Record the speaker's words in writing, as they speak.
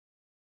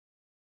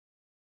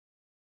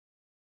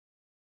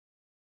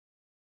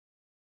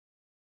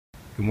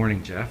Good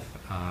morning, Jeff.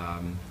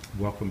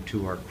 Welcome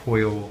to our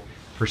COIL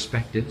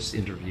Perspectives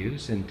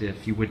interviews, and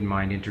if you wouldn't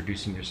mind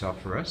introducing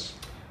yourself for us.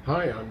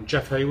 Hi, I'm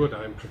Jeff Haywood.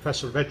 I'm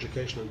Professor of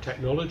Education and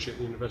Technology at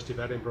the University of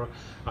Edinburgh,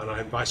 and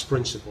I'm Vice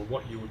Principal,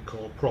 what you would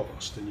call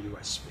Provost in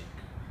US speak.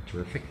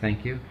 Terrific,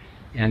 thank you.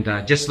 And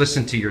just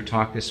listened to your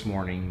talk this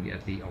morning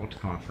at the ALT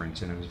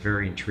conference, and I was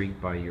very intrigued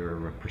by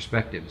your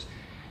perspectives.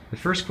 The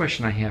first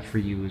question I have for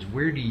you is,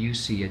 where do you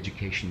see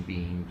education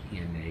being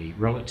in a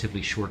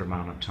relatively short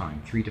amount of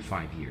time, 3 to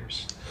 5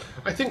 years?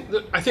 I think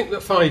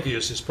that 5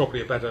 years is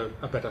probably a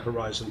better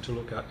horizon to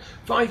look at.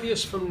 5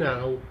 years from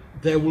now,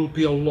 there will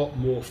be a lot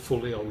more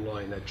fully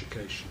online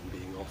education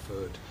being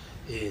offered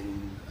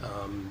in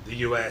the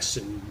US,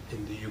 in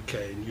the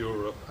UK, in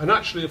Europe, and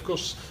actually, of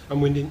course,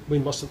 and we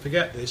mustn't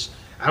forget this,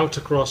 out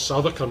across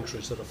other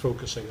countries that are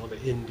focusing on it,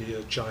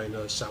 India,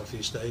 China,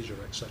 Southeast Asia,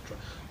 etc.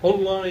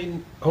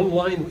 Online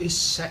is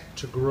set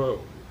to grow,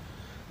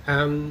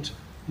 and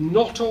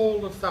not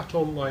all of that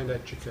online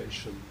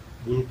education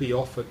will be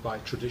offered by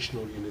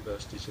traditional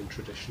universities in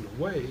traditional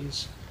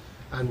ways.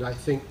 And I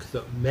think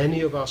that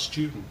many of our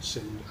students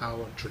in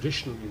our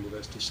traditional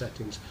university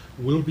settings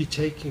will be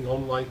taking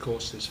online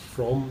courses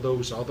from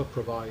those other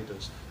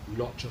providers,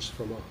 not just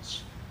from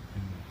us.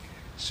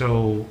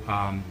 So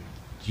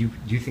do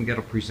you think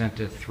that'll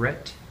present a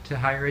threat to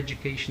higher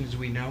education as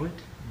we know it,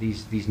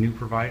 these new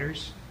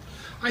providers?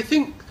 I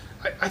think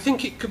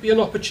it could be an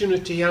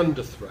opportunity and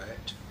a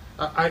threat.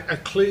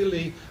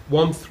 Clearly,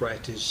 one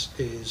threat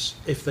is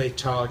if they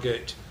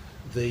target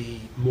the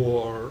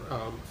more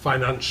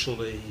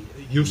financially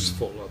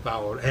useful of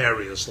our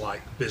areas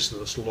like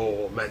business,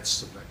 law,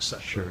 medicine,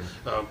 etc.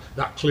 Sure.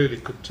 That clearly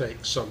could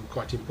take some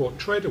quite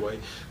important trade away.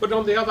 But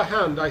on the other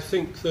hand, I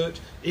think that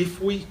if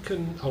we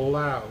can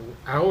allow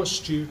our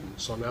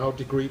students on our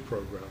degree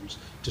programs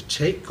to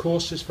take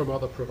courses from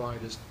other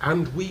providers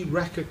and we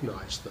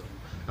recognise them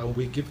and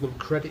we give them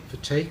credit for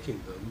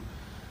taking them,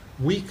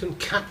 we can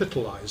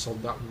capitalise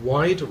on that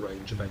wider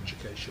range of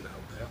education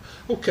out there.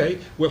 Okay,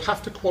 we'll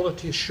have to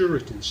quality assure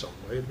it in some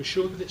way and be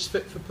sure that it's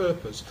fit for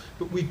purpose,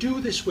 but we do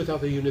this with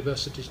other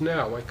universities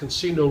now. I can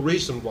see no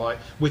reason why,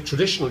 with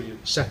traditional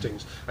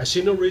settings, I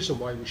see no reason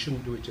why we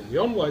shouldn't do it in the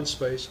online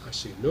space. I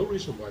see no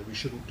reason why we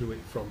shouldn't do it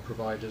from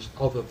providers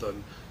other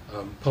than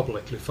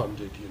publicly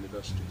funded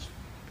universities.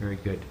 Very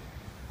good.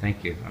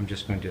 Thank you. I'm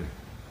just going to do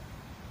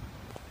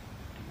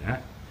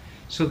that.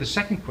 So the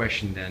second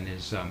question then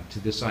is to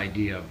this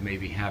idea of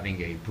maybe having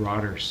a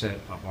broader set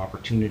of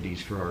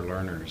opportunities for our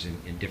learners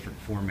in different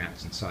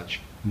formats and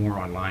such, more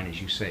online,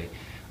 as you say.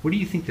 What do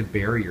you think the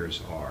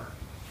barriers are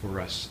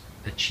for us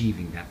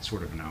achieving that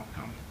sort of an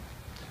outcome?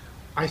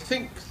 I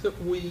think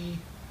that we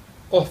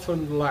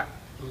often lack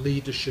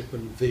leadership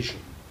and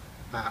vision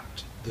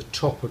at the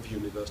top of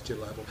university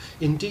level.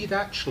 Indeed,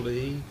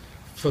 actually,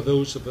 for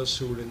those of us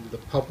who are in the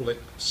public,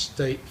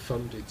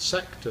 state-funded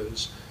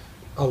sectors,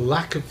 a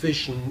lack of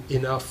vision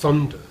in our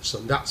funders,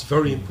 and that's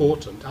very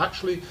important.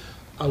 Actually,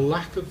 a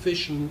lack of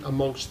vision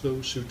amongst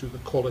those who do the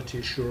quality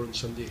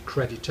assurance and the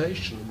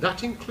accreditation, and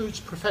that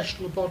includes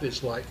professional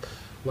bodies like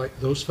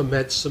those for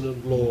medicine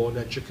and law and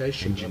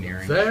education.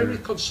 Engineering, very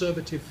sure.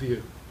 Conservative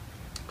view,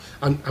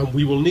 and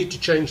we will need to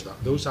change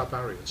that. Those are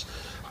barriers.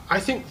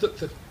 I think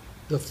that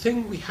the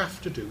thing we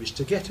have to do is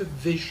to get a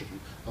vision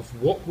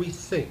of what we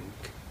think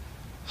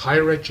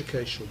higher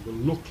education will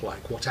look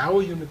like, what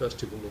our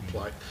university will look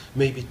like,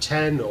 maybe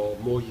 10 or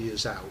more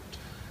years out,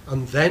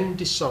 and then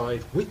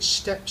decide which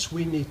steps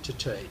we need to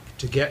take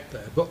to get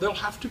there. But they'll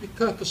have to be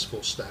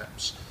purposeful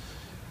steps.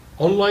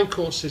 Online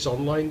courses,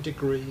 online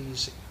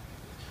degrees,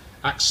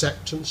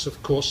 acceptance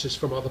of courses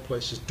from other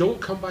places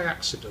don't come by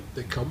accident.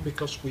 They come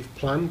because we've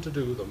planned to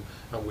do them,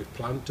 and we've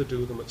planned to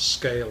do them at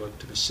scale and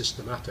to be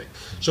systematic.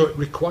 So it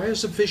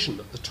requires a vision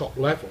at the top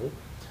level,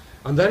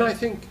 and then I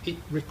think it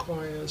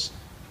requires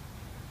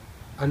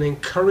an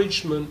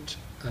encouragement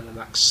and an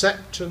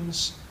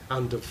acceptance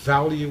and a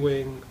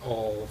valuing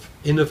of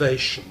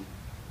innovation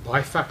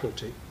by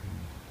faculty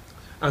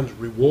and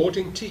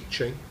rewarding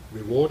teaching,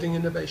 rewarding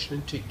innovation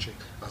in teaching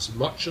as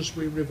much as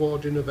we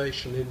reward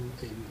innovation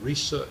in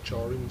research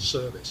or in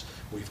service.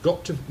 We've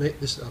got to make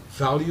this a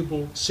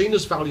valuable, seen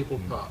as valuable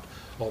part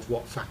of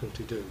what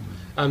faculty do.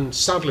 And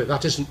sadly,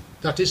 that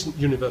isn't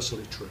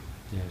universally true.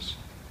 Yes.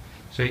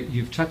 So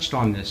you've touched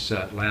on this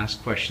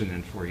last question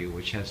then for you,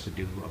 which has to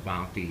do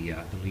about the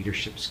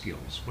leadership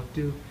skills.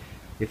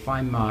 If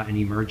I'm an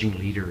emerging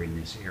leader in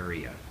this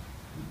area,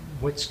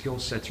 what skill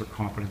sets or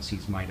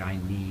competencies might I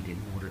need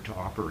in order to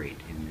operate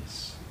in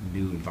this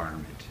new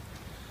environment?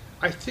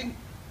 I think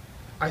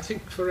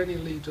for any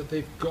leader,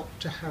 they've got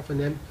to have an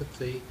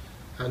empathy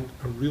and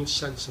a real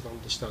sense of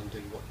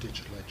understanding what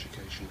digital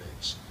education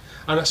is.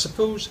 And I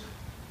suppose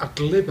a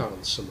glib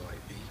answer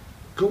might be,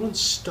 go and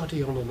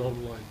study on an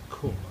online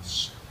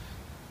course.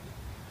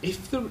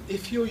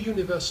 If your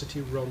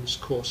university runs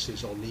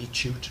courses on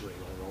e-tutoring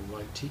or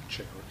online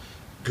teaching,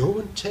 Go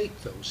and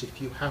take those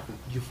if you haven't.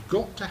 You've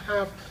got to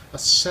have a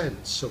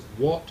sense of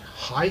what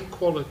high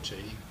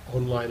quality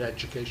online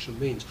education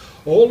means.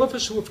 All of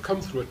us who have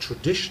come through a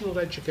traditional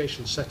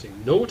education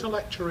setting know what a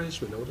lecture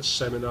is, we know what a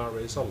seminar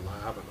is, a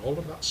lab, and all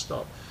of that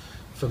stuff.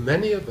 For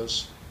many of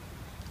us,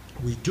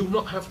 we do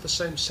not have the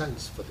same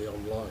sense for the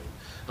online.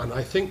 And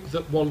I think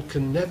that one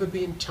can never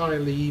be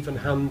entirely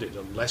even-handed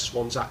unless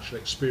one's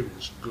actually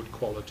experienced good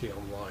quality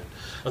online.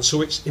 And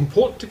so it's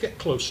important to get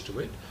close to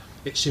it.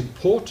 It's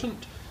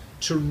important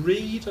to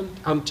read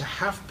and to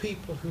have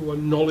people who are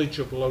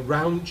knowledgeable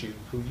around you,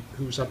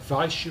 whose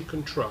advice you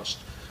can trust,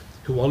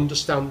 who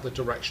understand the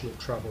direction of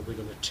travel we're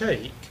going to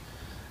take,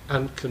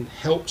 and can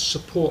help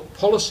support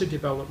policy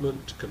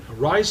development, can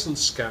horizon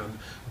scan,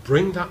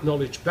 bring that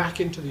knowledge back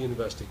into the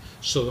university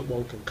so that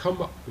one can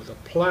come up with a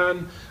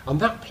plan, and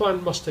that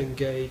plan must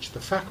engage the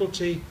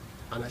faculty,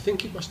 and I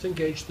think it must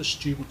engage the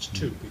students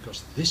too,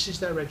 because this is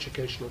their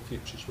educational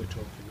futures we're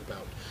talking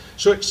about.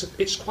 So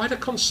it's quite a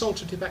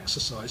consultative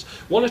exercise.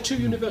 One or two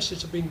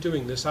universities have been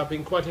doing this. I've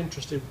been quite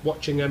interested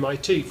watching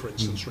MIT, for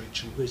instance,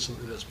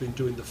 recently that's been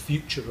doing the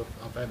future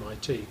of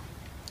MIT.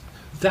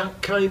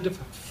 That kind of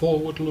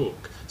forward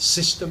look,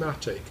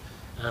 systematic,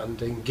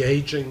 and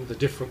engaging the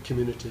different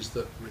communities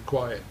that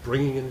require it,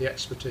 bringing in the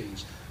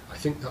expertise, I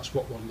think that's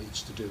what one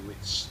needs to do.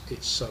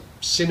 It's a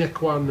sine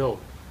qua non,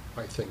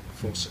 I think,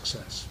 for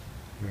success.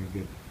 Very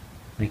good.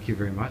 Thank you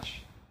very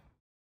much.